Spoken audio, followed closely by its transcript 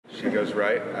She goes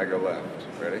right, I go left.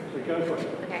 Ready? Go for it.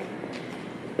 Okay.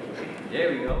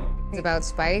 There we go. About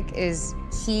Spike is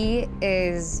he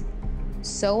is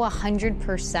so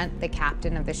 100% the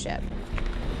captain of the ship.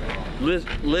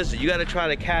 Lizzie, you gotta try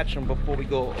to catch him before we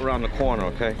go around the corner,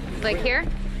 okay? Like here?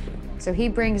 So he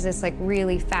brings this like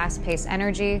really fast-paced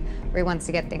energy where he wants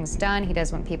to get things done. He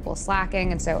doesn't want people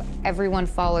slacking, and so everyone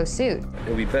follows suit.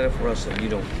 It'll be better for us if you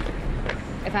don't.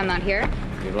 If I'm not here?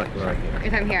 You're right here.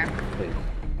 If I'm here. Please.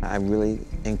 I really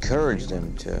encouraged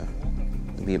them to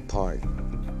be a part,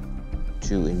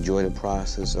 to enjoy the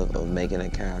process of making the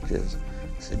characters,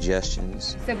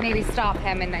 suggestions. So maybe stop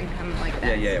him and then come like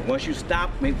that. Yeah. Once you stop,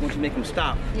 once you make him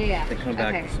stop, Yeah. they come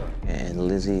back. Okay. And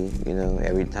Lizzie, you know,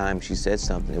 every time she said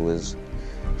something,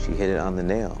 she hit it on the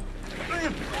nail.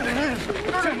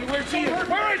 Where is she?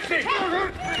 Where is she?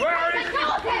 Where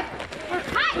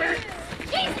is she?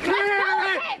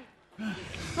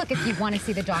 Look, if you want to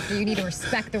see the doctor, you need to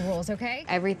respect the rules, okay?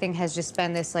 Everything has just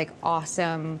been this like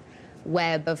awesome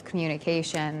web of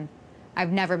communication.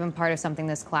 I've never been part of something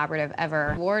this collaborative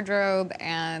ever. Wardrobe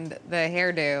and the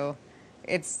hairdo,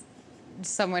 it's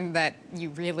someone that you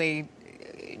really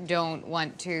don't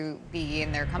want to be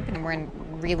in their company. We're in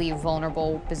really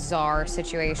vulnerable, bizarre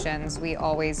situations. We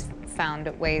always found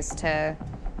ways to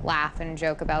laugh and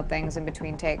joke about things in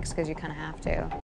between takes because you kind of have to.